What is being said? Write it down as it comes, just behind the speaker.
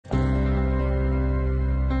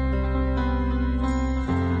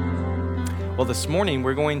Well, this morning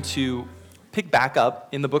we're going to pick back up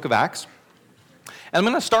in the book of Acts. And I'm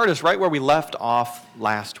going to start us right where we left off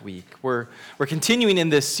last week. We're continuing in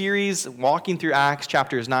this series, walking through Acts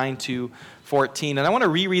chapters 9 to 14. And I want to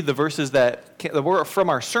reread the verses that were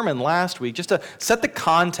from our sermon last week, just to set the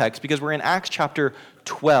context, because we're in Acts chapter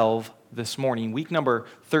 12 this morning, week number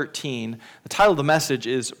 13. The title of the message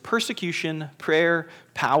is Persecution, Prayer,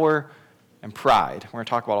 Power, and Pride. We're going to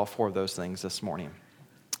talk about all four of those things this morning.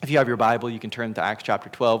 If you have your Bible, you can turn to Acts chapter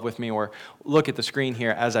 12 with me, or look at the screen here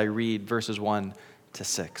as I read verses 1 to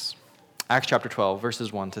 6. Acts chapter 12,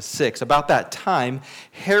 verses 1 to 6. About that time,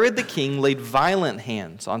 Herod the king laid violent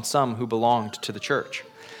hands on some who belonged to the church.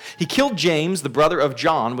 He killed James, the brother of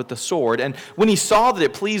John, with the sword, and when he saw that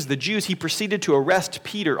it pleased the Jews, he proceeded to arrest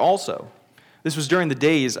Peter also. This was during the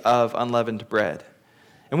days of unleavened bread.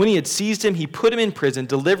 And when he had seized him, he put him in prison,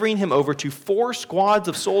 delivering him over to 4 squads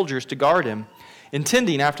of soldiers to guard him,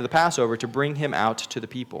 intending after the Passover to bring him out to the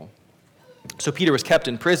people. So Peter was kept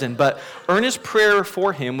in prison, but earnest prayer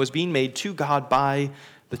for him was being made to God by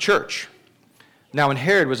the church. Now when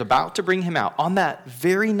Herod was about to bring him out, on that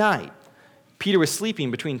very night, Peter was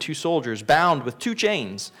sleeping between 2 soldiers, bound with 2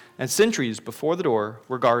 chains, and sentries before the door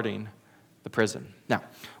were guarding the prison. Now,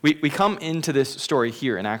 we come into this story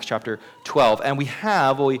here in Acts chapter 12, and we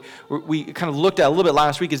kind of looked at a little bit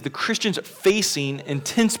last week, is the Christians facing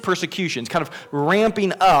intense persecutions, kind of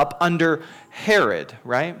ramping up under Herod,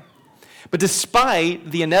 right? But despite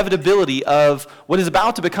the inevitability of what is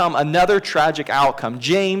about to become another tragic outcome,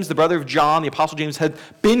 James, the brother of John, the Apostle James, had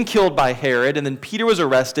been killed by Herod, and then Peter was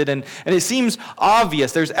arrested, and it seems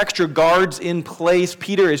obvious. There's extra guards in place.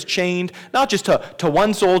 Peter is chained, not just to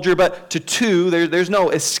 1 soldier, but to 2. There's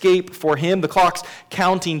no escape for him. The clock's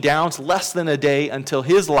counting down. It's less than a day until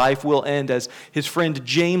his life will end, as his friend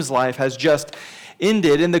James' life has just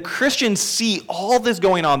ended. And the Christians see all this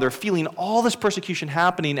going on. They're feeling all this persecution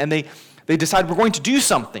happening, and they decide we're going to do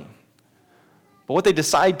something. But what they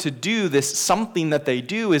decide to do, this something that they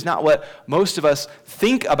do, is not what most of us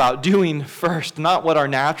think about doing first, not what our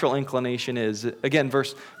natural inclination is. Again,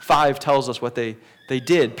 verse 5 tells us what they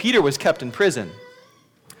did. Peter was kept in prison,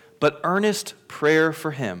 but earnest prayer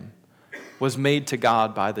for him was made to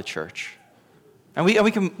God by the church. And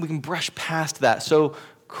we can brush past that so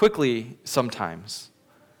quickly sometimes.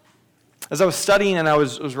 As I was studying and I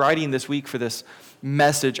was writing this week for this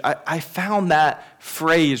message, I found that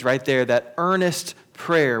phrase right there, that earnest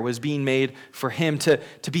prayer was being made for him, to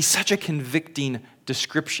be such a convicting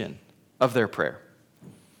description of their prayer.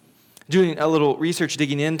 Doing a little research,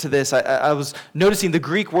 digging into this, I was noticing the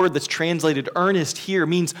Greek word that's translated earnest here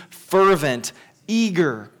means fervent,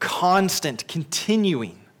 eager, constant,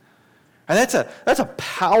 continuing. And that's a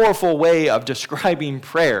powerful way of describing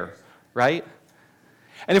prayer, right?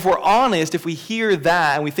 And if we're honest, if we hear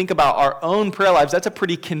that and we think about our own prayer lives, that's a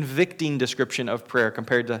pretty convicting description of prayer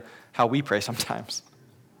compared to how we pray sometimes.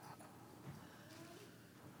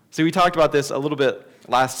 See, we talked about this a little bit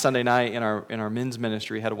last Sunday night in our men's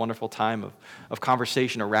ministry. We had a wonderful time of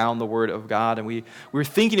conversation around the Word of God, and we were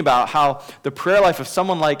thinking about how the prayer life of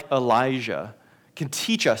someone like Elijah can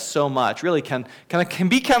teach us so much, really can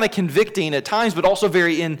be kind of convicting at times, but also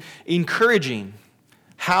very encouraging.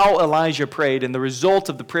 How Elijah prayed and the result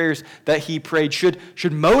of the prayers that he prayed should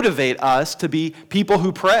motivate us to be people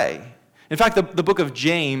who pray. In fact, the book of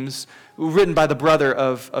James, written by the brother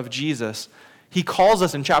of Jesus, he calls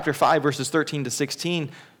us in chapter 5, verses 13 to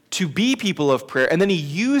 16, to be people of prayer. And then he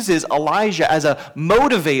uses Elijah as a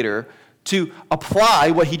motivator to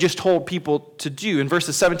apply what he just told people to do. In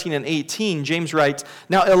verses 17 and 18, James writes,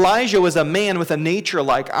 "Now Elijah was a man with a nature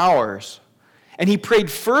like ours, and he prayed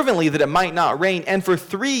fervently that it might not rain. And for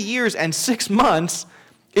 3 years and 6 months,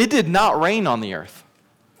 it did not rain on the earth.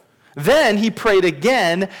 Then he prayed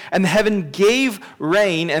again, and the heaven gave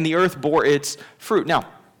rain, and the earth bore its fruit." Now,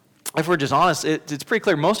 if we're just honest, it's pretty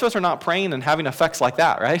clear. Most of us are not praying and having effects like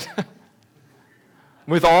that, right?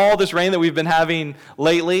 With all this rain that we've been having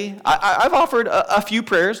lately, I've offered a few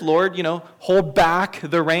prayers. Lord, hold back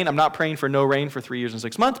the rain. I'm not praying for no rain for 3 years and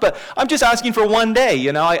 6 months, but I'm just asking for one day.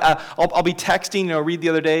 I'll be texting. Read the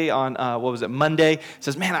other day on, Monday. It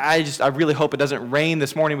says, man, I really hope it doesn't rain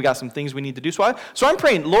this morning. We got some things we need to do. So I'm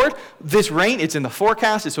praying, Lord, this rain, it's in the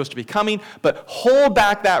forecast. It's supposed to be coming, but hold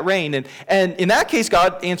back that rain. And in that case,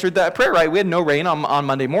 God answered that prayer, right? We had no rain on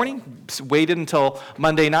Monday morning. Waited until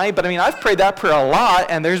Monday night. But I've prayed that prayer a lot,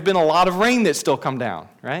 and there's been a lot of rain that's still come down,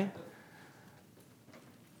 right?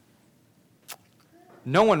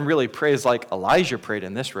 No one really prays like Elijah prayed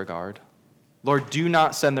in this regard. Lord, do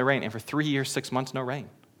not send the rain. And for 3 years, 6 months, no rain.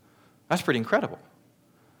 That's pretty incredible.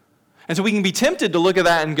 And so we can be tempted to look at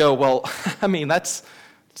that and go, well, that's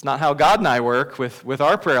It's not how God and I work with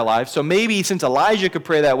our prayer life. So maybe since Elijah could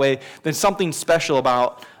pray that way, then something special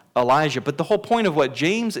about Elijah. But the whole point of what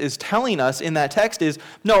James is telling us in that text is,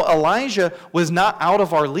 no, Elijah was not out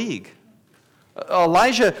of our league.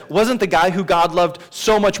 Elijah wasn't the guy who God loved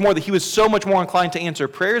so much more that he was so much more inclined to answer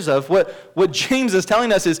prayers of. What James is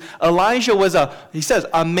telling us is Elijah was he says,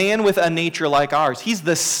 a man with a nature like ours. He's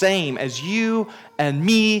the same as you and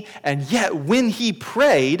me, and yet when he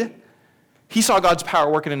prayed, he saw God's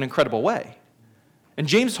power work in an incredible way. And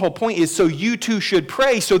James' whole point is so you too should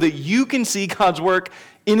pray so that you can see God's work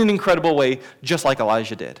in an incredible way, just like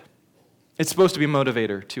Elijah did. It's supposed to be a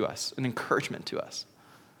motivator to us, an encouragement to us.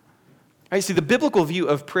 Right, see, the biblical view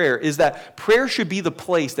of prayer is that prayer should be the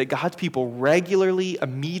place that God's people regularly,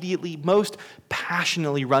 immediately, most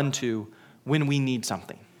passionately run to when we need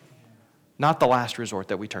something, not the last resort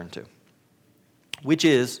that we turn to, which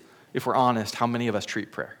is, if we're honest, how many of us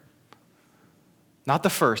treat prayer. Not the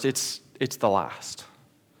first, it's the last.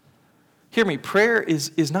 Hear me, prayer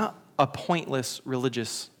is not a pointless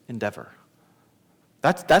religious endeavor.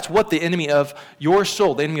 That's what the enemy of your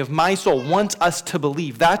soul, the enemy of my soul, wants us to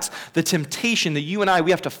believe. That's the temptation that you and we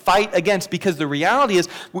have to fight against, because the reality is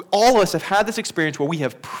all of us have had this experience where we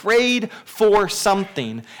have prayed for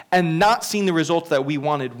something and not seen the results that we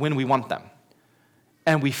wanted when we want them.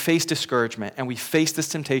 And we face discouragement, and we face this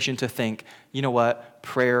temptation to think, you know what,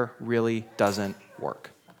 prayer really doesn't work.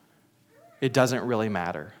 It doesn't really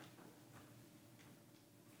matter.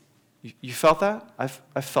 You felt that?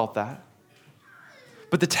 I've felt that.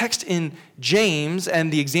 But the text in James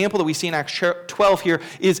and the example that we see in Acts 12 here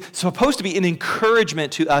is supposed to be an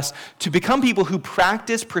encouragement to us to become people who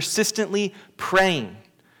practice persistently praying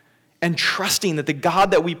and trusting that the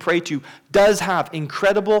God that we pray to does have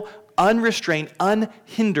incredible, unrestrained,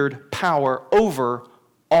 unhindered power over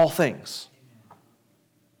all things.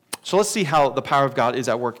 So let's see how the power of God is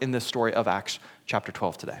at work in this story of Acts chapter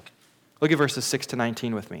 12 today. Look at verses 6 to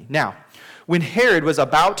 19 with me. Now, when Herod was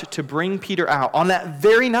about to bring Peter out, on that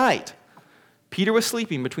very night, Peter was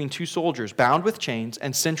sleeping between two soldiers, bound with chains,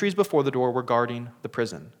 and sentries before the door were guarding the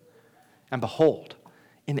prison. And behold,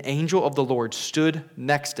 an angel of the Lord stood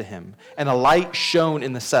next to him, and a light shone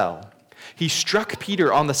in the cell. He struck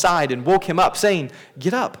Peter on the side and woke him up, saying,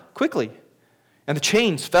 "Get up, quickly." And the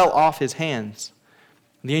chains fell off his hands.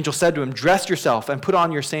 And the angel said to him, "Dress yourself and put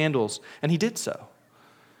on your sandals." And he did so.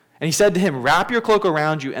 And he said to him, "Wrap your cloak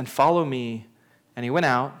around you and follow me." And he went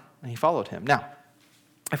out and he followed him. Now,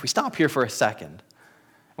 if we stop here for a second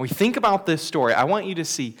and we think about this story, I want you to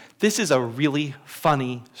see this is a really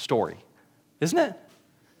funny story, isn't it?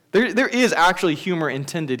 There is actually humor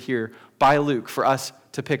intended here by Luke for us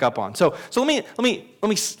to pick up on. So let me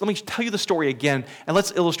tell you the story again, and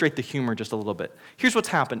let's illustrate the humor just a little bit. Here's what's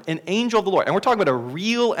happened. An angel of the Lord, and we're talking about a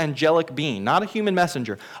real angelic being, not a human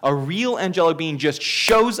messenger. A real angelic being just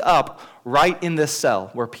shows up right in this cell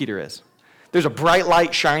where Peter is. There's a bright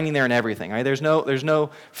light shining there and everything. Right? There's no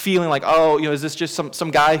feeling like, is this just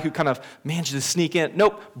some guy who kind of managed to sneak in?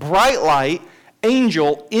 Nope. Bright light,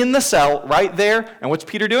 angel in the cell right there. And what's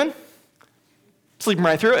Peter doing? Sleeping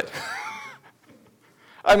right through it.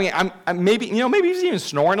 I mean, maybe he's even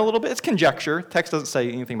snoring a little bit. It's conjecture. Text doesn't say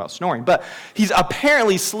anything about snoring. But he's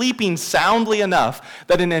apparently sleeping soundly enough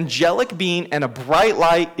that an angelic being and a bright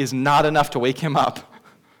light is not enough to wake him up.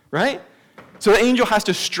 Right? So the angel has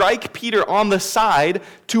to strike Peter on the side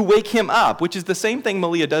to wake him up, which is the same thing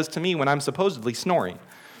Malia does to me when I'm supposedly snoring.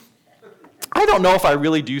 I don't know if I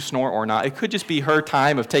really do snore or not. It could just be her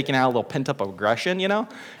time of taking out a little pent-up aggression,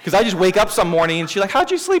 Because I just wake up some morning and she's like,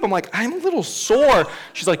 "How'd you sleep?" I'm like, "I'm a little sore."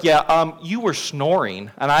 She's like, "Yeah, you were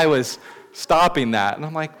snoring, and I was stopping that." And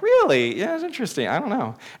I'm like, "Really? Yeah, it's interesting. I don't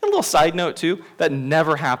know." And a little side note, too, that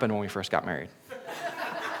never happened when we first got married.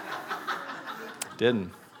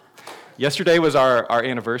 Didn't. Yesterday was our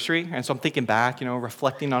anniversary, and so I'm thinking back,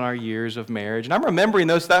 reflecting on our years of marriage. And I'm remembering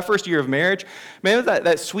that first year of marriage, man,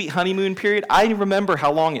 that sweet honeymoon period. I remember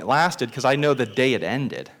how long it lasted because I know the day it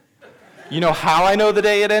ended. You know how I know the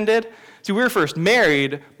day it ended? See, we were first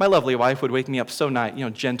married. My lovely wife would wake me up so nice,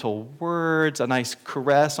 gentle words, a nice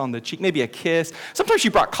caress on the cheek, maybe a kiss. Sometimes she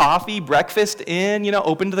brought coffee, breakfast in,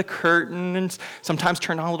 opened the curtains, sometimes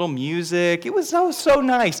turned on a little music. It was so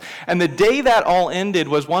nice. And the day that all ended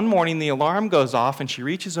was one morning the alarm goes off and she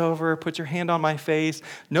reaches over, puts her hand on my face.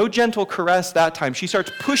 No gentle caress that time. She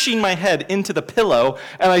starts pushing my head into the pillow,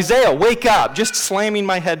 and Isaiah, wake up, just slamming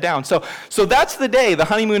my head down. So that's the day the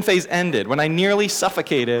honeymoon phase ended, when I nearly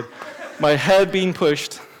suffocated, my head being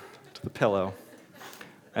pushed to the pillow.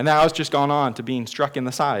 And now it's just gone on to being struck in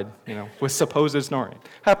the side, with supposed snoring.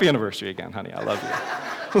 Happy anniversary again, honey. I love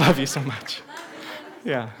you. Love you so much.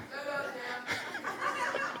 Yeah.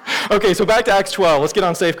 Okay, so back to Acts 12. Let's get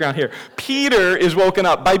on safe ground here. Peter is woken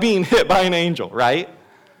up by being hit by an angel, right?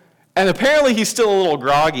 And apparently he's still a little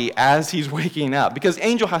groggy as he's waking up because the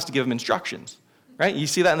angel has to give him instructions, right? You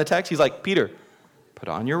see that in the text? He's like, Peter, put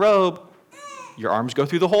on your robe. Your arms go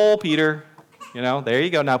through the hole, Peter. There you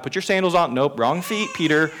go. Now put your sandals on. Nope, wrong feet,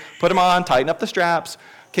 Peter. Put them on, tighten up the straps.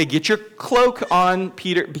 Okay, get your cloak on,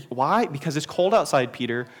 Peter. Why? Because it's cold outside,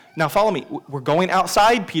 Peter. Now follow me. We're going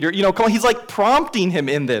outside, Peter. Come on. He's like prompting him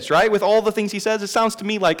in this, right? With all the things he says, it sounds to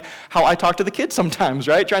me like how I talk to the kids sometimes,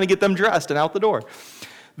 right? Trying to get them dressed and out the door.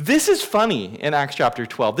 This is funny in Acts chapter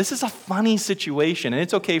 12. This is a funny situation, and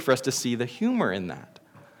it's okay for us to see the humor in that.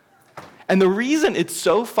 And the reason it's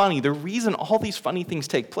so funny, the reason all these funny things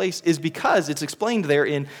take place is because it's explained there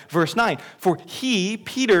in verse 9. For he,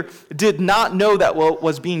 Peter, did not know that what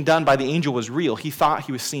was being done by the angel was real. He thought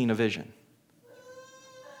he was seeing a vision.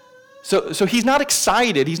 So he's not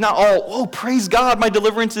excited. He's not all, oh, praise God, my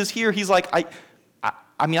deliverance is here. He's like,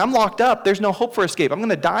 I'm locked up. There's no hope for escape. I'm going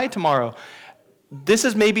to die tomorrow. This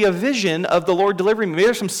is maybe a vision of the Lord delivering me. Maybe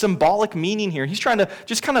there's some symbolic meaning here. He's trying to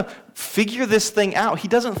just kind of figure this thing out. He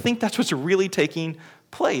doesn't think that's what's really taking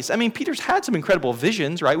place. Peter's had some incredible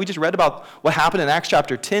visions, right? We just read about what happened in Acts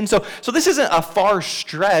chapter 10. So this isn't a far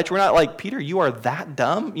stretch. We're not like, Peter, you are that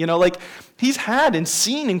dumb. He's had and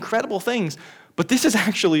seen incredible things, but this is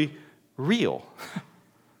actually real.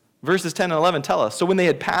 Verses 10 and 11 tell us, so when they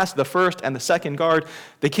had passed the first and the second guard,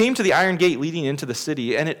 they came to the iron gate leading into the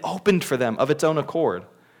city, and it opened for them of its own accord.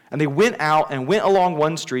 And they went out and went along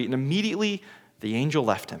one street, and immediately the angel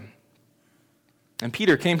left him. And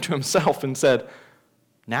Peter came to himself and said,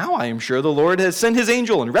 now I am sure the Lord has sent his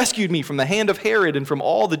angel and rescued me from the hand of Herod and from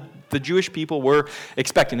all the Jewish people were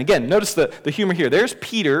expecting. Again, notice the humor here. There's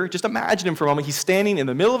Peter. Just imagine him for a moment. He's standing in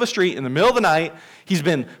the middle of a street in the middle of the night. He's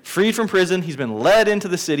been freed from prison. He's been led into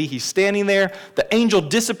the city. He's standing there. The angel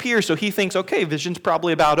disappears, so he thinks, okay, vision's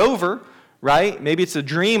probably about over, right? Maybe it's a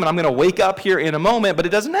dream, and I'm going to wake up here in a moment, but it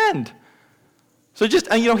doesn't end. So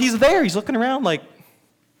he's there. He's looking around like,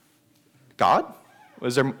 God?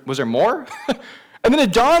 Was there more? And then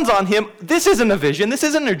it dawns on him, this isn't a vision, this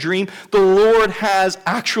isn't a dream, the Lord has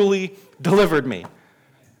actually delivered me.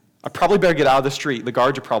 I probably better get out of the street. The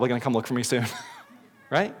guards are probably going to come look for me soon,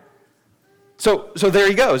 right? So there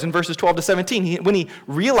he goes in verses 12 to 17. When he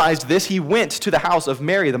realized this, he went to the house of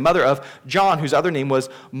Mary, the mother of John, whose other name was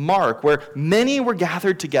Mark, where many were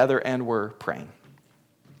gathered together and were praying.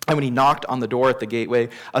 And when he knocked on the door at the gateway,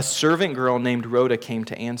 a servant girl named Rhoda came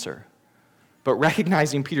to answer. But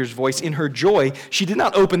recognizing Peter's voice in her joy, she did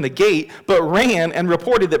not open the gate, but ran and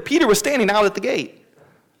reported that Peter was standing out at the gate.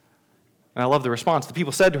 And I love the response. The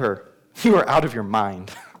people said to her, you are out of your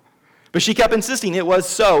mind. But she kept insisting it was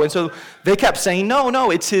so. And so they kept saying,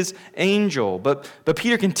 no, it's his angel. But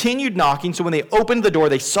Peter continued knocking, so when they opened the door,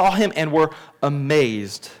 they saw him and were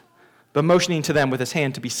amazed. But motioning to them with his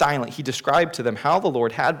hand to be silent, he described to them how the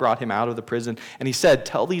Lord had brought him out of the prison. And he said,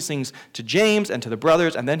 tell these things to James and to the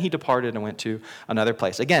brothers. And then he departed and went to another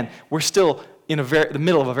place. Again, we're still in the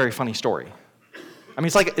middle of a very funny story.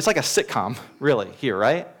 It's like a sitcom, really, here,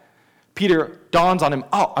 right? Peter dawns on him,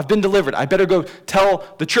 oh, I've been delivered. I better go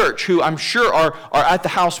tell the church, who I'm sure are at the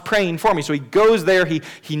house praying for me. So he goes there,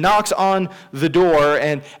 he knocks on the door,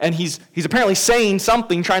 and he's apparently saying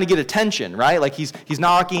something, trying to get attention, right? Like he's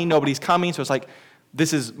knocking, nobody's coming. So it's like,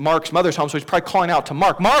 this is Mark's mother's home, so he's probably calling out to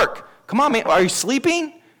Mark. Mark, come on, man, are you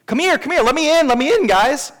sleeping? Come here, let me in,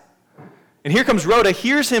 guys. And here comes Rhoda,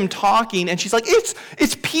 hears him talking, and she's like, it's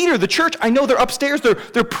Peter, the church. I know they're upstairs.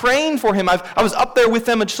 They're praying for him. I was up there with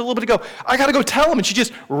them just a little bit ago. I got to go tell him. And she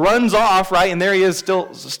just runs off, right? And there he is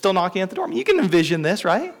still knocking at the door. You can envision this,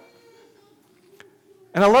 right?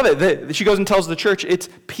 And I love it. She goes and tells the church, it's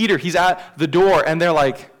Peter. He's at the door. And they're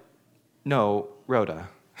like, no, Rhoda.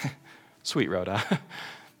 Sweet Rhoda.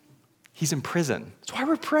 He's in prison. That's why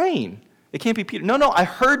we're praying. It can't be Peter. No, I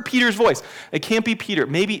heard Peter's voice. It can't be Peter.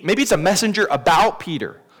 Maybe it's a messenger about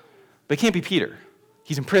Peter, but it can't be Peter.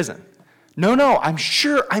 He's in prison. No, I'm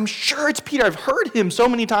sure it's Peter. I've heard him so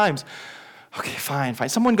many times. Okay, fine.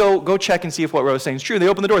 Someone go check and see if what Rose is saying is true. They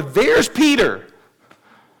open the door. There's Peter.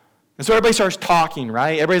 And so everybody starts talking,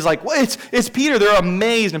 right? Everybody's like, well, it's Peter. They're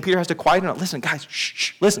amazed. And Peter has to quieten them. Listen, guys,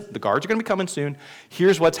 shh. Listen, the guards are going to be coming soon.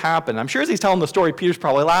 Here's what's happened. I'm sure as he's telling the story, Peter's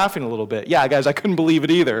probably laughing a little bit. Yeah, guys, I couldn't believe it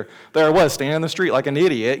either. There I was, standing on the street like an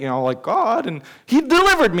idiot, like, God, and he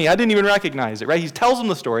delivered me. I didn't even recognize it, right? He tells them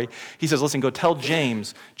the story. He says, listen, go tell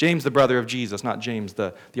James, the brother of Jesus, not James,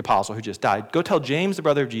 the apostle who just died. Go tell James, the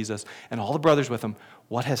brother of Jesus, and all the brothers with him,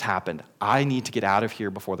 what has happened. I need to get out of here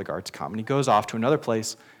before the guards come. And he goes off to another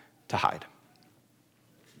place to hide.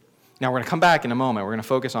 Now, we're going to come back in a moment. We're going to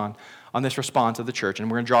focus on this response of the church, and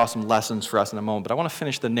we're going to draw some lessons for us in a moment. But I want to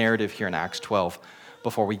finish the narrative here in Acts 12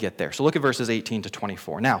 before we get there. So look at verses 18 to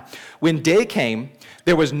 24. Now, when day came,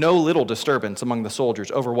 there was no little disturbance among the soldiers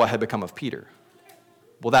over what had become of Peter.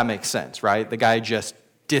 Well, that makes sense, right? The guy just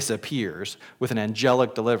disappears with an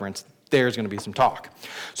angelic deliverance. There's going to be some talk.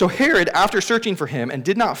 So Herod, after searching for him and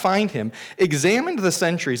did not find him, examined the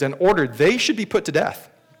sentries and ordered they should be put to death.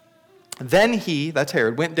 Then he, that's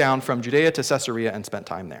Herod, went down from Judea to Caesarea and spent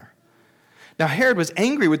time there. Now Herod was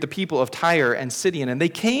angry with the people of Tyre and Sidon, and they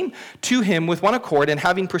came to him with one accord, and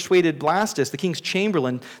having persuaded Blastus, the king's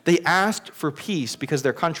chamberlain, they asked for peace because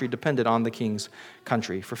their country depended on the king's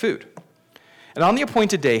country for food. And on the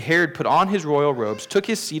appointed day, Herod put on his royal robes, took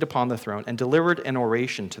his seat upon the throne, and delivered an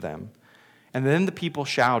oration to them. And then the people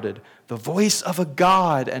shouted, "The voice of a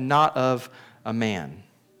God and not of a man."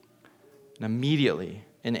 And immediately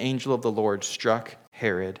an angel of the Lord struck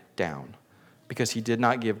Herod down, because he did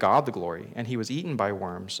not give God the glory, and he was eaten by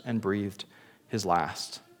worms and breathed his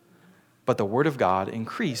last. But the word of God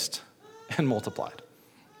increased and multiplied.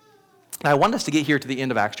 Now, I want us to get here to the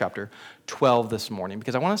end of Acts chapter 12 this morning,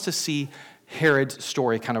 because I want us to see Herod's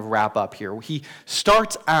story kind of wrap up here. He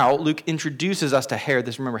starts out, Luke introduces us to Herod.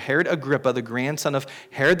 Remember, Herod Agrippa, the grandson of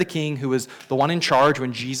Herod the king, who was the one in charge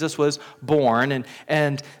when Jesus was born.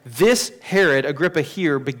 And this Herod Agrippa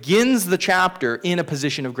here begins the chapter in a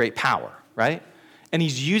position of great power, right? And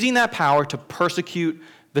he's using that power to persecute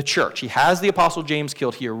the church. He has the apostle James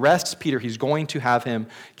killed. He arrests Peter. He's going to have him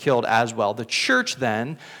killed as well. The church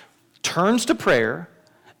then turns to prayer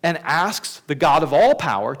and asks the God of all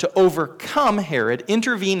power to overcome Herod,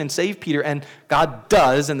 intervene and save Peter, and God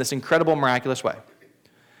does in this incredible, miraculous way.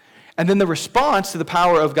 And then the response to the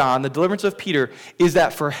power of God and the deliverance of Peter is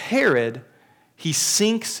that for Herod, he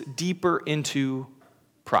sinks deeper into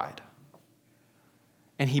pride.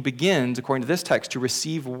 And he begins, according to this text, to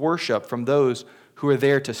receive worship from those who are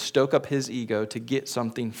there to stoke up his ego, to get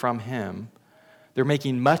something from him. They're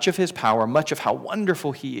making much of his power, much of how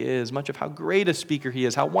wonderful he is, much of how great a speaker he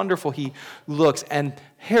is, how wonderful he looks. And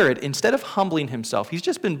Herod, instead of humbling himself, he's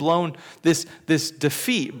just been blown this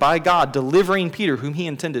defeat by God, delivering Peter, whom he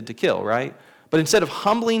intended to kill, right? But instead of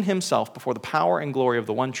humbling himself before the power and glory of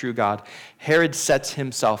the one true God, Herod sets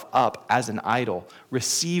himself up as an idol,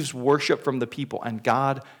 receives worship from the people, and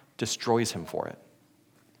God destroys him for it.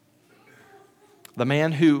 The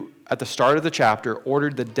man who, at the start of the chapter,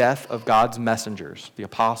 ordered the death of God's messengers, the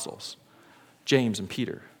apostles, James and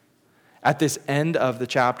Peter, at this end of the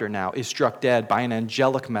chapter now is struck dead by an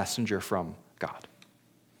angelic messenger from God.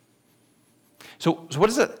 So what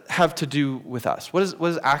does that have to do with us? What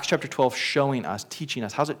is Acts chapter 12 showing us, teaching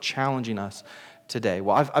us? How's it challenging us today?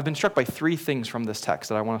 Well, I've been struck by three things from this text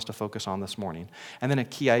that I want us to focus on this morning, and then a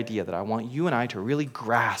key idea that I want you and I to really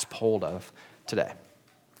grasp hold of today.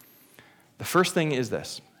 The first thing is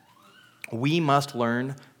this: we must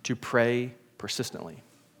learn to pray persistently.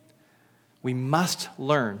 We must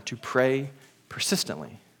learn to pray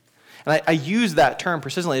persistently. And I use that term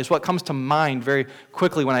persistently. It's what comes to mind very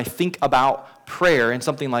quickly when I think about prayer and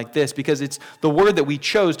something like this, because it's the word that we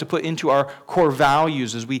chose to put into our core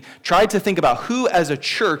values as we tried to think about who as a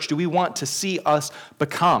church do we want to see us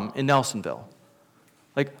become in Nelsonville.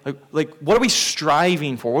 Like, what are we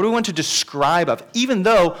striving for? What do we want to describe of? Even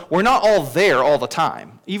though we're not all there all the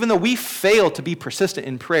time, even though we fail to be persistent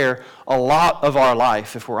in prayer a lot of our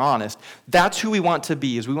life, if we're honest, that's who we want to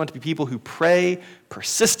be, is we want to be people who pray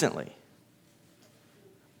persistently.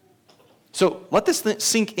 So let this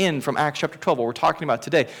sink in from Acts chapter 12, what we're talking about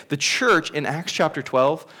today. The church in Acts chapter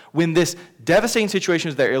 12, when this devastating situation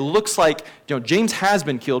is there, it looks like James has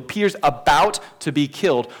been killed, Peter's about to be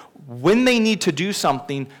killed. When they need to do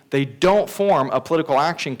something, they don't form a political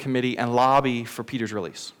action committee and lobby for Peter's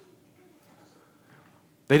release.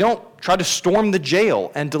 They don't try to storm the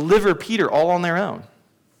jail and deliver Peter all on their own.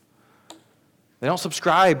 They don't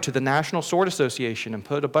subscribe to the National Sword Association and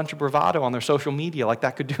put a bunch of bravado on their social media like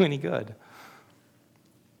that could do any good.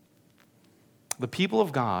 The people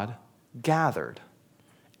of God gathered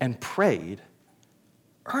and prayed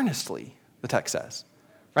earnestly, the text says,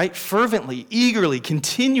 right? Fervently, eagerly,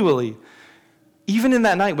 continually. Even in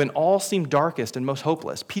that night when all seemed darkest and most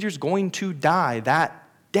hopeless, Peter's going to die that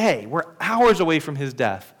day. We're hours away from his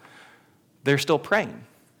death. They're still praying.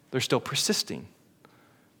 They're still persisting.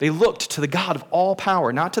 They looked to the God of all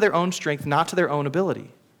power, not to their own strength, not to their own ability.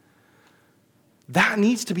 That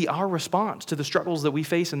needs to be our response to the struggles that we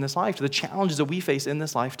face in this life, to the challenges that we face in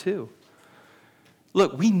this life too.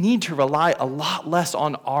 Look, we need to rely a lot less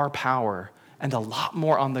on our power and a lot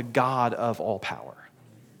more on the God of all power.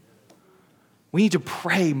 We need to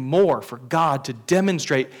pray more for God to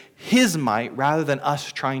demonstrate his might rather than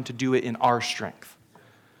us trying to do it in our strength.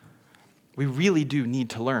 We really do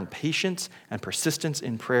need to learn patience and persistence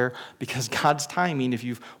in prayer because God's timing, if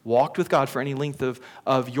you've walked with God for any length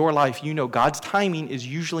of your life, you know God's timing is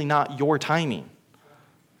usually not your timing.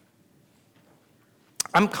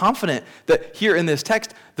 I'm confident that here in this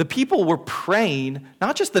text, the people were praying,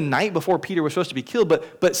 not just the night before Peter was supposed to be killed,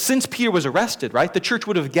 but since Peter was arrested, right? The church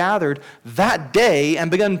would have gathered that day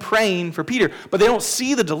and begun praying for Peter. But they don't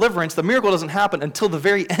see the deliverance. The miracle doesn't happen until the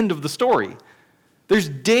very end of the story. There's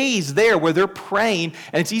days there where they're praying,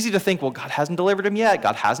 and it's easy to think, well, God hasn't delivered him yet.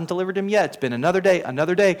 God hasn't delivered him yet. It's been another day,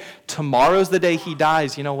 another day. Tomorrow's the day he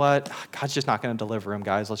dies. You know what? God's just not going to deliver him,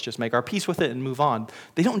 guys. Let's just make our peace with it and move on.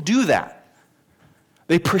 They don't do that.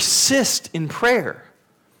 They persist in prayer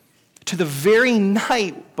to the very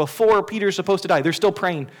night before Peter's supposed to die. They're still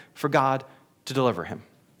praying for God to deliver him.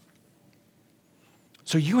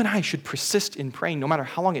 So you and I should persist in praying no matter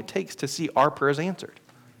how long it takes to see our prayers answered.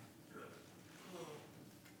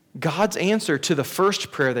 God's answer to the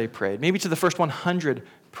first prayer they prayed, maybe to the first 100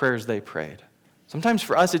 prayers they prayed. Sometimes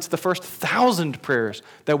for us, it's the first 1,000 prayers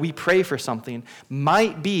that we pray for something.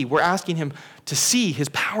 Might be we're asking him to see his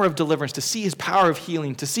power of deliverance, to see his power of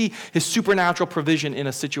healing, to see his supernatural provision in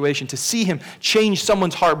a situation, to see him change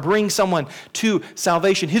someone's heart, bring someone to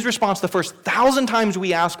salvation. His response the first 1,000 times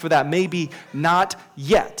we ask for that may be not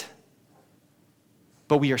yet.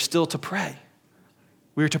 But we are still to pray.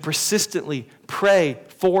 We are to persistently pray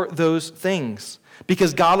for those things.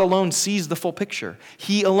 Because God alone sees the full picture.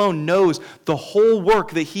 He alone knows the whole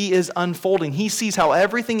work that he is unfolding. He sees how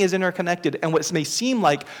everything is interconnected, and what may seem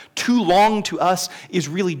like too long to us is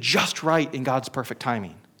really just right in God's perfect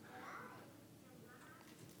timing.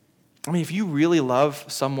 I mean, if you really love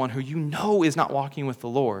someone who you know is not walking with the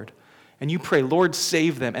Lord, and you pray, Lord,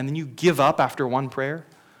 save them, and then you give up after one prayer,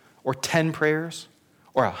 or 10 prayers,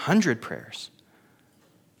 or 100 prayers,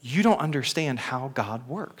 you don't understand how God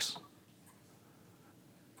works.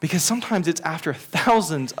 Because sometimes it's after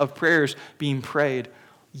thousands of prayers being prayed,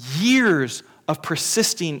 years of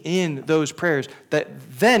persisting in those prayers, that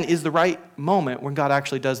then is the right moment when God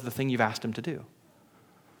actually does the thing you've asked him to do.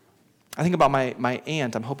 I think about my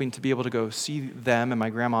aunt. I'm hoping to be able to go see them and my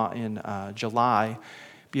grandma in July,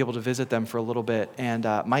 be able to visit them for a little bit. And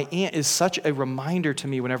my aunt is such a reminder to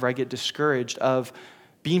me whenever I get discouraged of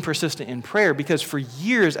being persistent in prayer, because for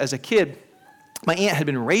years as a kid, my aunt had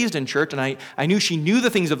been raised in church, and I knew she knew the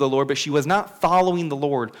things of the Lord, but she was not following the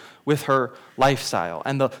Lord with her lifestyle.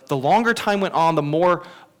 And the longer time went on, the more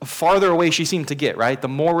farther away she seemed to get, right? The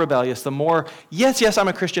more rebellious, the more, yes, I'm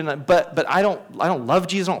a Christian, but I don't love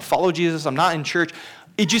Jesus, I don't follow Jesus, I'm not in church.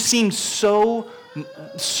 It just seemed so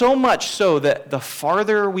much so that the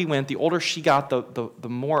farther we went, the older she got, the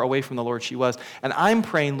more away from the Lord she was. And I'm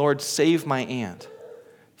praying, Lord, save my aunt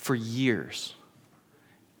for years.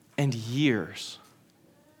 And years,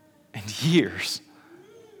 and years.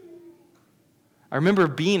 I remember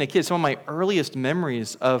being a kid, some of my earliest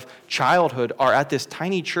memories of childhood are at this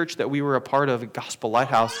tiny church that we were a part of, Gospel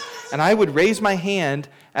Lighthouse, and I would raise my hand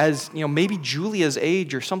as, maybe Julia's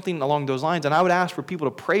age or something along those lines, and I would ask for people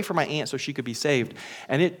to pray for my aunt so she could be saved.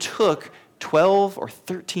 And it took 12 or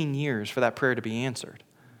 13 years for that prayer to be answered.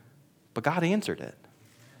 But God answered it.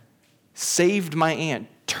 Saved my aunt,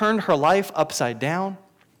 turned her life upside down.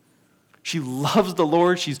 She loves the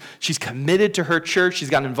Lord. She's committed to her church.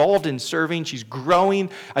 She's gotten involved in serving. She's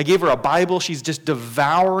growing. I gave her a Bible. She's just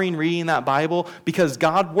devouring reading that Bible because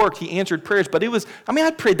God worked. He answered prayers. But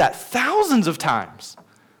I prayed that thousands of times.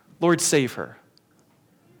 Lord, save her.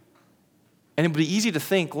 And it would be easy to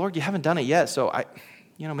think, Lord, you haven't done it yet, so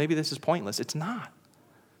maybe this is pointless. It's not.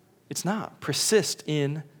 It's not. Persist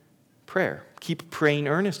in prayer. Keep praying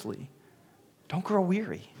earnestly. Don't grow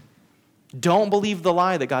weary. Don't believe the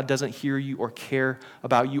lie that God doesn't hear you or care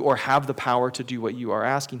about you or have the power to do what you are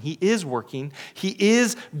asking. He is working. He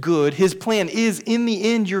is good. His plan is, in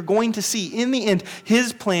the end, you're going to see, in the end,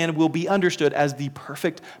 his plan will be understood as the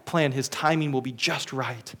perfect plan. His timing will be just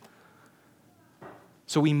right.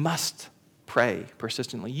 So we must pray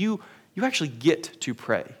persistently. You actually get to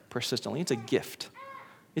pray persistently. It's a gift.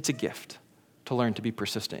 It's a gift to learn to be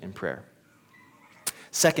persistent in prayer.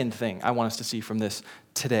 Second thing I want us to see from this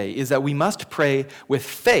today is that we must pray with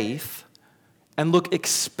faith and look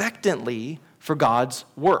expectantly for God's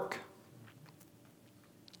work.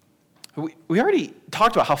 We already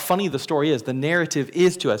talked about how funny the story is, the narrative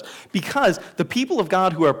is to us, because the people of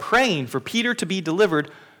God who are praying for Peter to be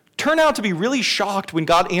delivered turn out to be really shocked when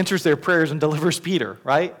God answers their prayers and delivers Peter,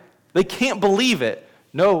 right? They can't believe it.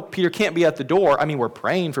 No, Peter can't be at the door. We're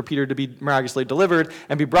praying for Peter to be miraculously delivered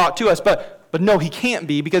and be brought to us, but but no, he can't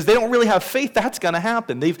be because they don't really have faith that's going to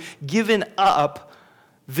happen. They've given up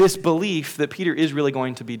this belief that Peter is really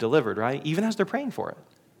going to be delivered, right? Even as they're praying for it.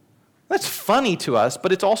 That's funny to us,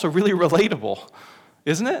 but it's also really relatable,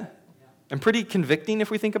 isn't it? And pretty convicting if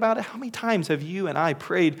we think about it. How many times have you and I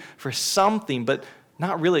prayed for something but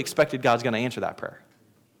not really expected God's going to answer that prayer?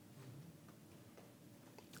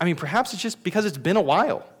 I mean, perhaps it's just because it's been a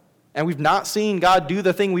while and we've not seen God do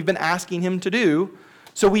the thing we've been asking him to do.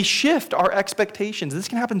 So we shift our expectations. This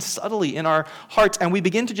can happen subtly in our hearts, and we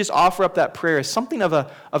begin to just offer up that prayer as something of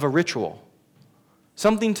a ritual,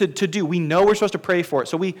 something to do. We know we're supposed to pray for it,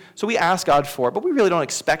 so we ask God for it, but we really don't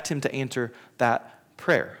expect him to answer that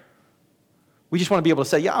prayer. We just want to be able to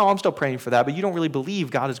say, yeah, I'm still praying for that, but you don't really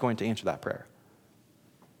believe God is going to answer that prayer.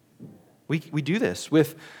 We do this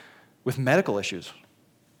with medical issues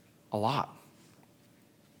a lot.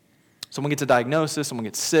 Someone gets a diagnosis, someone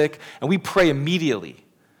gets sick, and we pray immediately.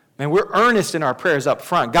 Man, we're earnest in our prayers up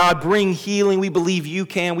front. God, bring healing. We believe you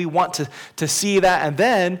can. We want to see that. And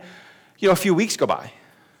then, a few weeks go by, a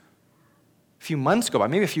few months go by,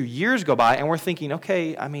 maybe a few years go by, and we're thinking,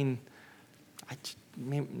 okay,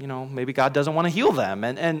 maybe God doesn't want to heal them.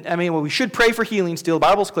 We should pray for healing still. The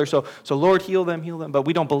Bible's clear. So Lord, heal them. But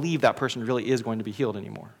we don't believe that person really is going to be healed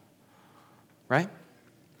anymore. Right?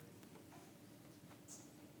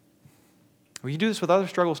 Will you do this with other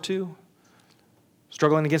struggles too?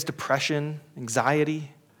 Struggling against depression,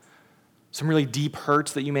 anxiety, some really deep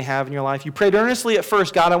hurts that you may have in your life. You prayed earnestly at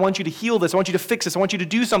first, God, I want you to heal this. I want you to fix this. I want you to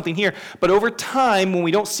do something here. But over time, when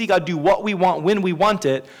we don't see God do what we want when we want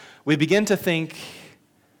it, we begin to think,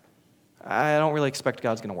 I don't really expect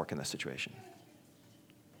God's going to work in this situation.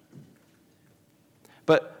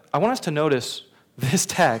 But I want us to notice this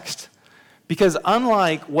text, because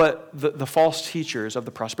unlike what the false teachers of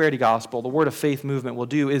the prosperity gospel, the word of faith movement will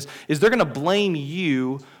do, is they're going to blame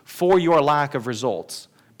you for your lack of results.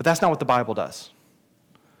 But that's not what the Bible does,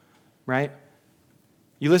 right?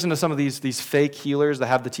 You listen to some of these fake healers that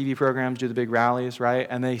have the TV programs, do the big rallies, right?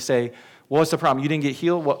 And they say, well, what's the problem? You didn't get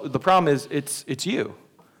healed? Well, the problem is it's you.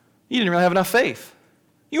 You didn't really have enough faith.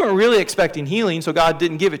 You weren't really expecting healing, so God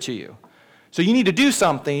didn't give it to you. So you need to do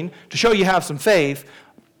something to show you have some faith.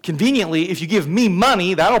 Conveniently, if you give me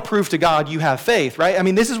money, that'll prove to God you have faith, right?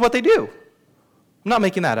 This is what they do. I'm not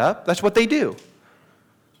making that up. That's what they do.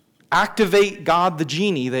 Activate God the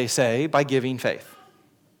genie, they say, by giving faith.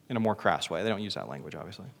 In a more crass way. They don't use that language,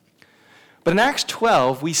 obviously. But in Acts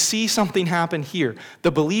 12, we see something happen here.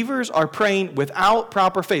 The believers are praying without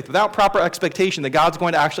proper faith, without proper expectation that God's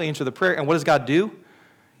going to actually answer the prayer. And what does God do?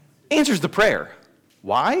 Answers the prayer.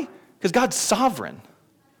 Why? Because God's sovereign.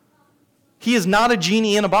 He is not a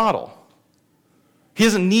genie in a bottle. He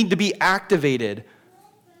doesn't need to be activated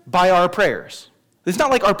by our prayers. It's not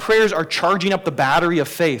like our prayers are charging up the battery of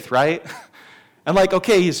faith, right? And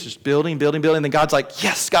okay, he's just building, and then God's like,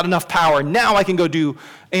 yes, got enough power. Now I can go do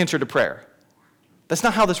answer to prayer. That's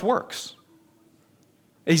not how this works.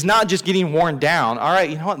 He's not just getting worn down. All right,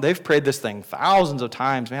 you know what? They've prayed this thing thousands of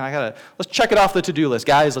times. Man, let's check it off the to-do list.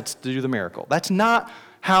 Guys, let's do the miracle. That's not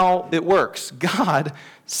how it works. God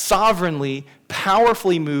sovereignly,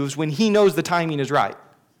 powerfully moves when he knows the timing is right.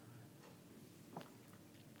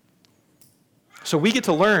 So we get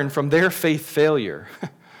to learn from their faith failure.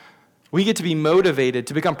 We get to be motivated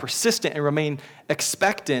to become persistent and remain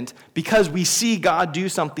expectant because we see God do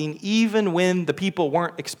something even when the people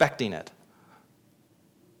weren't expecting it.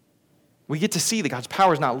 We get to see that God's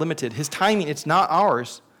power is not limited. His timing, it's not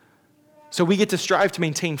ours. So we get to strive to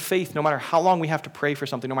maintain faith no matter how long we have to pray for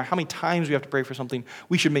something, no matter how many times we have to pray for something.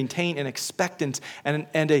 We should maintain an expectance and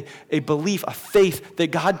a belief, a faith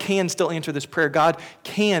that God can still answer this prayer. God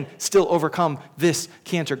can still overcome this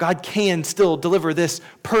cancer. God can still deliver this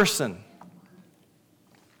person.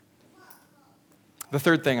 The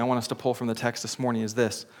third thing I want us to pull from the text this morning is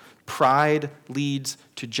this. Pride leads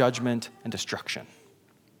to judgment and destruction.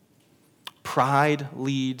 Pride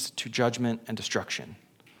leads to judgment and destruction.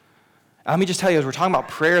 Let me just tell you, as we're talking about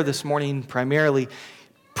prayer this morning primarily,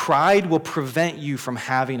 pride will prevent you from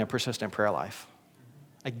having a persistent prayer life.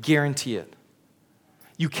 I guarantee it.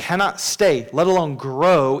 You cannot stay, let alone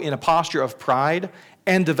grow in a posture of pride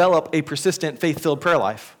and develop a persistent faith-filled prayer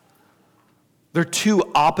life. They're two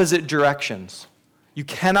opposite directions. You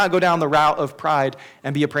cannot go down the route of pride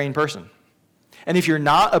and be a praying person. And if you're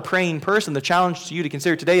not a praying person, the challenge to you to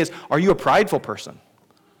consider today is, are you a prideful person?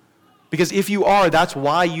 Because if you are, that's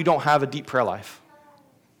why you don't have a deep prayer life.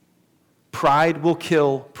 Pride will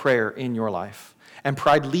kill prayer in your life. And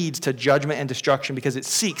pride leads to judgment and destruction because it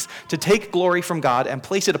seeks to take glory from God and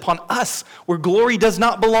place it upon us where glory does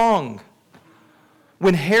not belong.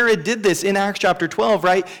 When Herod did this in Acts chapter 12,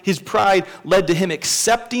 right, his pride led to him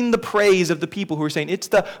accepting the praise of the people who were saying, it's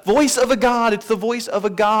the voice of a God, it's the voice of a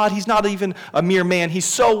God. He's not even a mere man. He's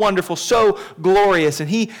so wonderful, so glorious. And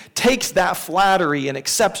he takes that flattery and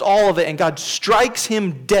accepts all of it, and God strikes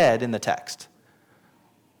him dead in the text.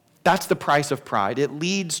 That's the price of pride. It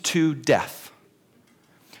leads to death.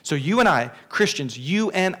 So you and I, Christians, you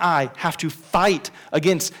and I have to fight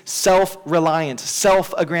against self-reliance,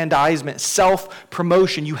 self-aggrandizement,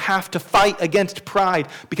 self-promotion. You have to fight against pride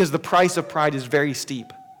because the price of pride is very steep.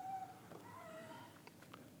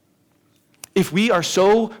 If we are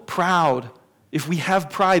so proud, if we have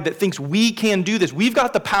pride that thinks we can do this, we've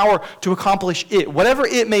got the power to accomplish it, whatever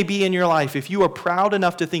it may be in your life, if you are proud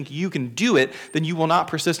enough to think you can do it, then you will not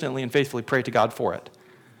persistently and faithfully pray to God for it.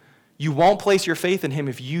 You won't place your faith in him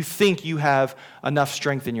if you think you have enough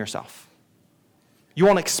strength in yourself. You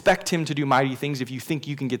won't expect him to do mighty things if you think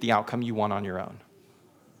you can get the outcome you want on your own.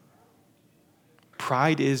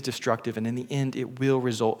 Pride is destructive, and in the end, it will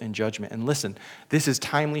result in judgment. And listen, this is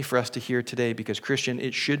timely for us to hear today because, Christian,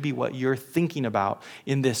 it should be what you're thinking about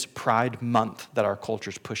in this Pride Month that our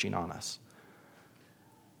culture's pushing on us.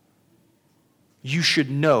 You should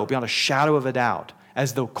know, beyond a shadow of a doubt,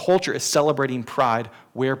 as though culture is celebrating pride,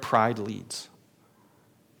 where pride leads.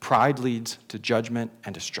 Pride leads to judgment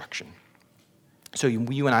and destruction. So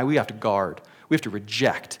you and I, we have to guard. We have to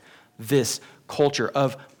reject this culture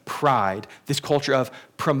of pride, this culture of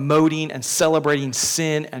promoting and celebrating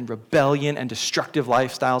sin and rebellion and destructive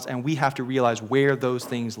lifestyles, and we have to realize where those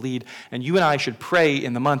things lead. And you and I should pray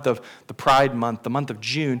in the month of the Pride Month, the month of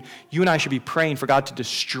June, you and I should be praying for God to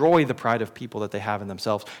destroy the pride of people that they have in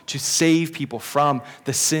themselves, to save people from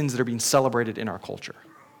the sins that are being celebrated in our culture.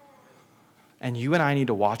 And you and I need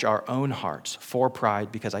to watch our own hearts for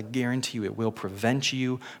pride because I guarantee you it will prevent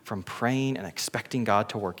you from praying and expecting God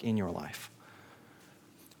to work in your life.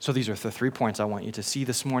 So these are the 3 points I want you to see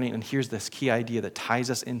this morning, and here's this key idea that ties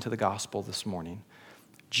us into the gospel this morning.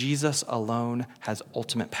 Jesus alone has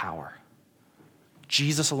ultimate power.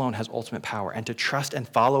 Jesus alone has ultimate power, and to trust and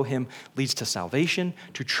follow him leads to salvation.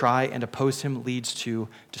 To try and oppose him leads to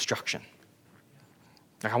destruction.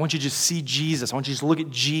 I want you to just see Jesus. I want you to look at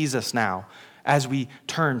Jesus now as we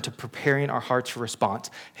turn to preparing our hearts for response.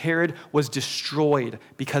 Herod was destroyed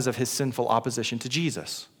because of his sinful opposition to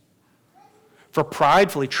Jesus. For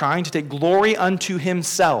pridefully trying to take glory unto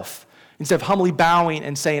himself, instead of humbly bowing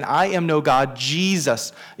and saying, I am no God,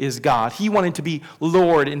 Jesus is God. He wanted to be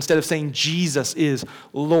Lord instead of saying Jesus is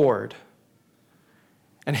Lord.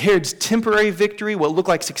 And Herod's temporary victory, what looked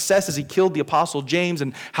like success as he killed the apostle James,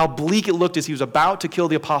 and how bleak it looked as he was about to kill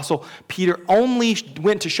the apostle Peter, only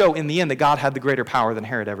went to show in the end that God had the greater power than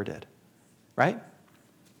Herod ever did. Right?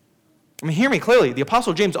 I mean, hear me clearly. The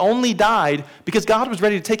apostle James only died because God was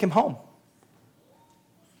ready to take him home.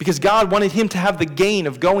 Because God wanted him to have the gain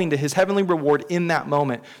of going to his heavenly reward in that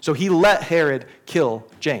moment. So he let Herod kill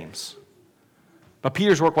James. But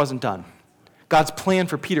Peter's work wasn't done. God's plan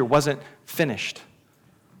for Peter wasn't finished.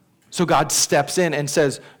 So God steps in and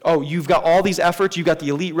says, oh, you've got all these efforts. You've got the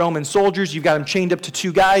elite Roman soldiers. You've got him chained up to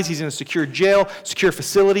 2 guys. He's in a secure jail, secure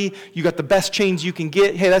facility. You got the best chains you can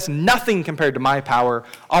get. Hey, that's nothing compared to my power.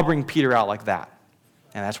 I'll bring Peter out like that.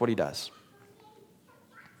 And that's what he does.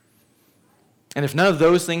 And if none of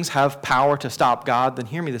those things have power to stop God, then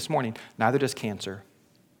hear me this morning, neither does cancer,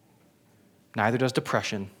 neither does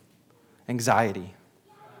depression, anxiety,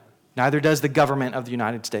 neither does the government of the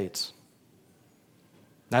United States,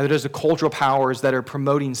 neither does the cultural powers that are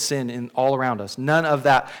promoting sin all around us. None of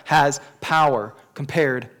that has power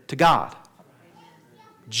compared to God.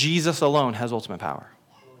 Jesus alone has ultimate power.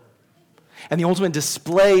 And the ultimate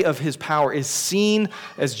display of his power is seen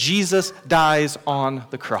as Jesus dies on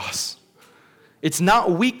the cross. It's not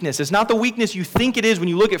weakness. It's not the weakness you think it is when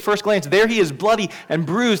you look at first glance. There he is, bloody and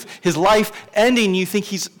bruised, his life ending. You think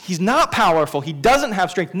he's not powerful. He doesn't have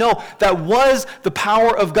strength. No, that was the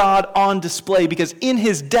power of God on display because in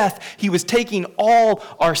his death, he was taking all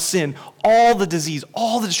our sin, all the disease,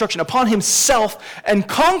 all the destruction upon himself and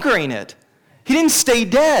conquering it. He didn't stay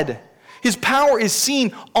dead. His power is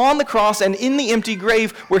seen on the cross and in the empty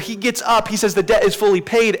grave where he gets up. He says the debt is fully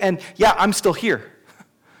paid and yeah, I'm still here.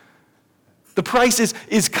 The price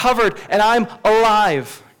is covered, and I'm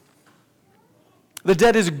alive. The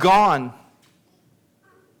debt is gone.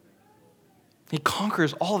 He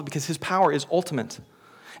conquers all of it because his power is ultimate.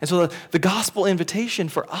 And so the gospel invitation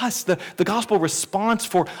for us, the gospel response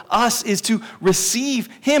for us is to receive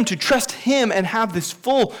him, to trust him, and have this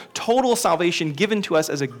full, total salvation given to us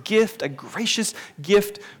as a gift, a gracious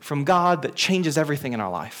gift from God that changes everything in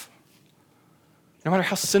our life. No matter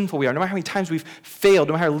how sinful we are, no matter how many times we've failed,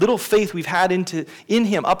 no matter how little faith we've had in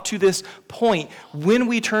him up to this point, when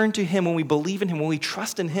we turn to him, when we believe in him, when we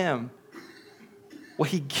trust in him, what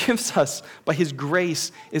he gives us by his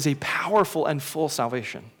grace is a powerful and full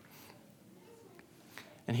salvation.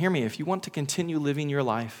 And hear me, if you want to continue living your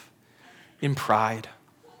life in pride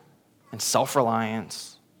and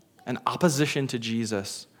self-reliance and opposition to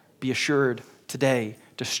Jesus, be assured today,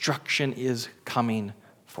 destruction is coming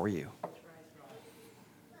for you.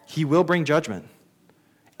 He will bring judgment,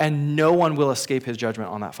 and no one will escape his judgment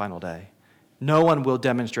on that final day. No one will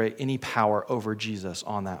demonstrate any power over Jesus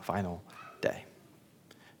on that final day.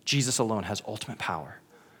 Jesus alone has ultimate power.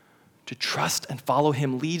 To trust and follow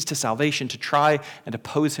him leads to salvation. To try and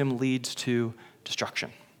oppose him leads to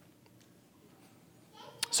destruction.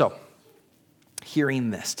 So, hearing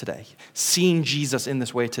this today, seeing Jesus in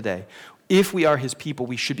this way today, if we are his people,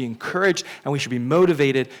 we should be encouraged and we should be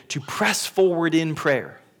motivated to press forward in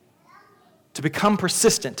prayer, to become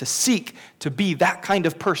persistent, to seek to be that kind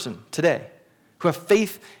of person today, who have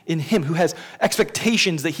faith in him, who has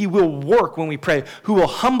expectations that he will work when we pray, who will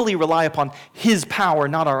humbly rely upon his power,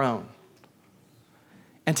 not our own.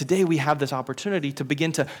 And today we have this opportunity to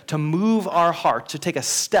begin to move our heart, to take a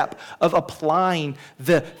step of applying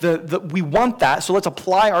we want that, so let's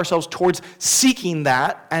apply ourselves towards seeking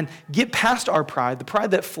that and get past our pride, the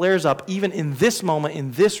pride that flares up even in this moment,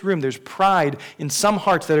 in this room. There's pride in some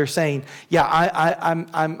hearts that are saying, yeah,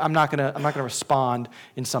 I'm not gonna respond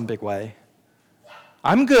in some big way.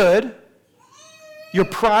 I'm good. Your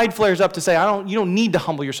pride flares up to say, you don't need to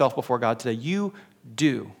humble yourself before God today. You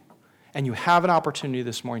do. And you have an opportunity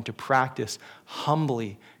this morning to practice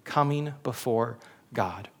humbly coming before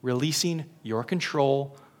God, releasing your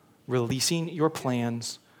control, releasing your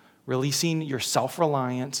plans, releasing your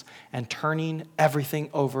self-reliance, and turning everything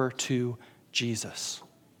over to Jesus.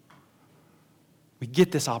 We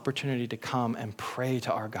get this opportunity to come and pray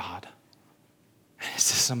to our God. And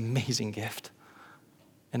it's this amazing gift,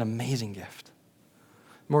 an amazing gift.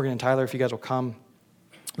 Morgan and Tyler, if you guys will come,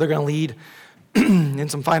 they're going to lead in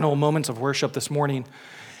some final moments of worship this morning.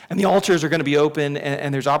 And the altars are going to be open,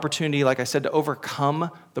 and there's opportunity, like I said, to overcome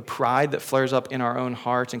the pride that flares up in our own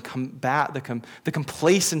hearts and combat the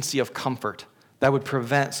complacency of comfort that would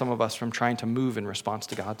prevent some of us from trying to move in response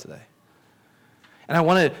to God today. And I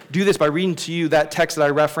want to do this by reading to you that text that I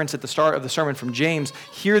referenced at the start of the sermon from James.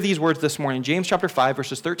 Hear these words this morning. James chapter 5,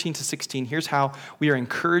 verses 13 to 16. Here's how we are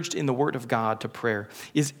encouraged in the word of God to prayer.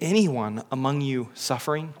 Is anyone among you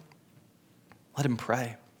suffering? Let him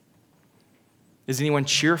pray. Is anyone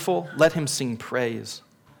cheerful? Let him sing praise.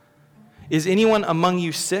 Is anyone among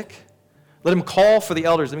you sick? Let him call for the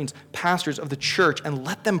elders, that means pastors of the church, and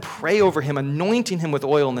let them pray over him, anointing him with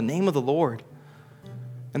oil in the name of the Lord.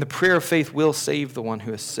 And the prayer of faith will save the one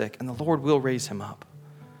who is sick, and the Lord will raise him up.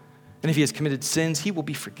 And if he has committed sins, he will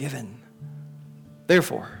be forgiven.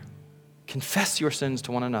 Therefore, confess your sins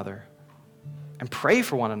to one another and pray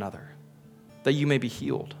for one another that you may be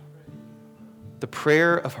healed. The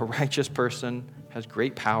prayer of a righteous person has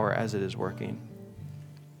great power as it is working.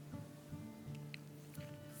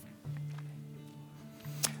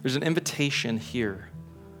 There's an invitation here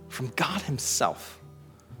from God himself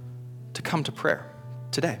to come to prayer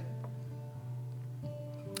today.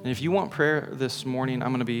 And if you want prayer this morning, I'm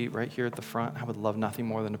going to be right here at the front. I would love nothing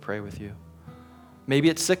more than to pray with you. Maybe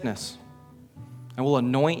it's sickness. And we'll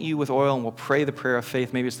anoint you with oil and we'll pray the prayer of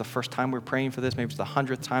faith. Maybe it's the first time we're praying for this. Maybe it's the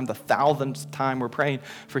 100th time, the 1,000th time we're praying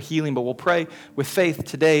for healing. But we'll pray with faith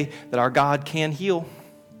today that our God can heal.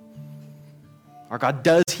 Our God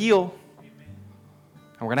does heal.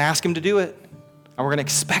 And we're going to ask him to do it. And we're going to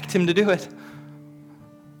expect him to do it.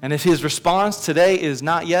 And if his response today is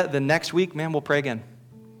not yet, then next week, man, we'll pray again.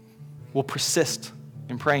 We'll persist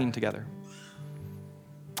in praying together.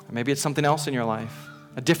 Or maybe it's something else in your life.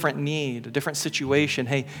 A different need, a different situation.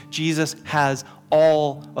 Hey, Jesus has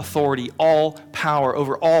all authority, all power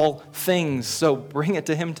over all things, so bring it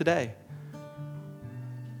to him today.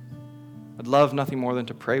 I'd love nothing more than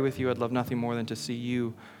to pray with you. I'd love nothing more than to see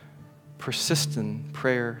you persist in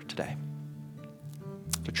prayer today.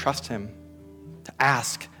 To trust him, to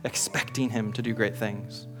ask, expecting him to do great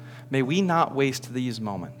things. May we not waste these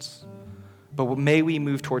moments, but may we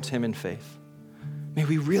move towards him in faith. May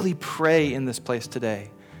we really pray in this place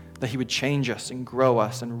today that he would change us and grow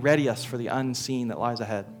us and ready us for the unseen that lies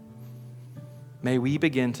ahead. May we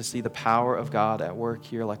begin to see the power of God at work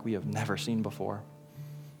here like we have never seen before.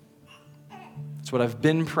 That's what I've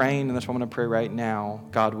been praying, and that's what I'm going to pray right now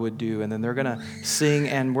God would do. And then they're going to sing,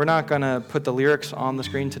 and we're not going to put the lyrics on the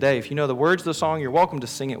screen today. If you know the words of the song, you're welcome to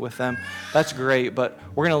sing it with them. That's great, but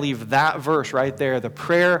we're going to leave that verse right there. The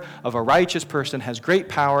prayer of a righteous person has great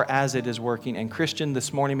power as it is working. And Christian,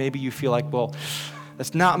 this morning, maybe you feel like, well,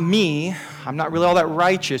 that's not me. I'm not really all that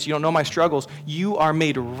righteous. You don't know my struggles. You are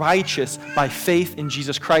made righteous by faith in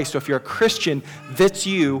Jesus Christ. So if you're a Christian, that's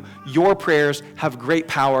you. Your prayers have great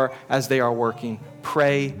power as they are working.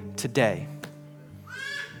 Pray today.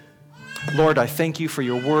 Lord, I thank you for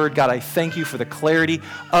your word. God, I thank you for the clarity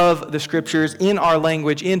of the scriptures in our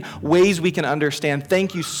language, in ways we can understand.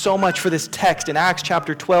 Thank you so much for this text in Acts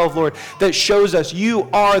chapter 12, Lord, that shows us you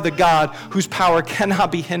are the God whose power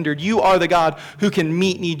cannot be hindered. You are the God who can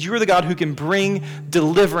meet needs. You are the God who can bring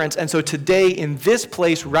deliverance. And so today, in this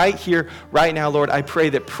place, right here, right now, Lord, I pray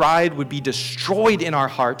that pride would be destroyed in our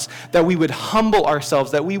hearts, that we would humble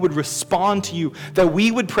ourselves, that we would respond to you, that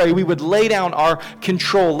we would pray, we would lay down our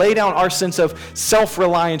control, lay down our sense of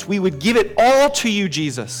self-reliance. We would give it all to you,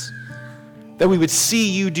 Jesus, that we would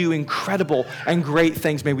see you do incredible and great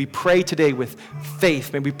things. May we pray today with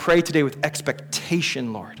faith. May we pray today with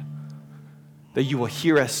expectation, Lord, that you will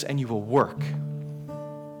hear us and you will work.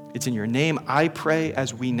 It's in your name I pray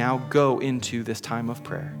as we now go into this time of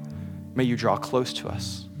prayer. May you draw close to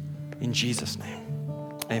us. In Jesus' name,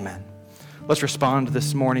 amen. Let's respond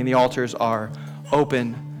this morning. The altars are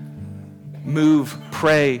open. Move,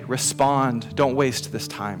 pray, respond. Don't waste this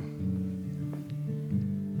time.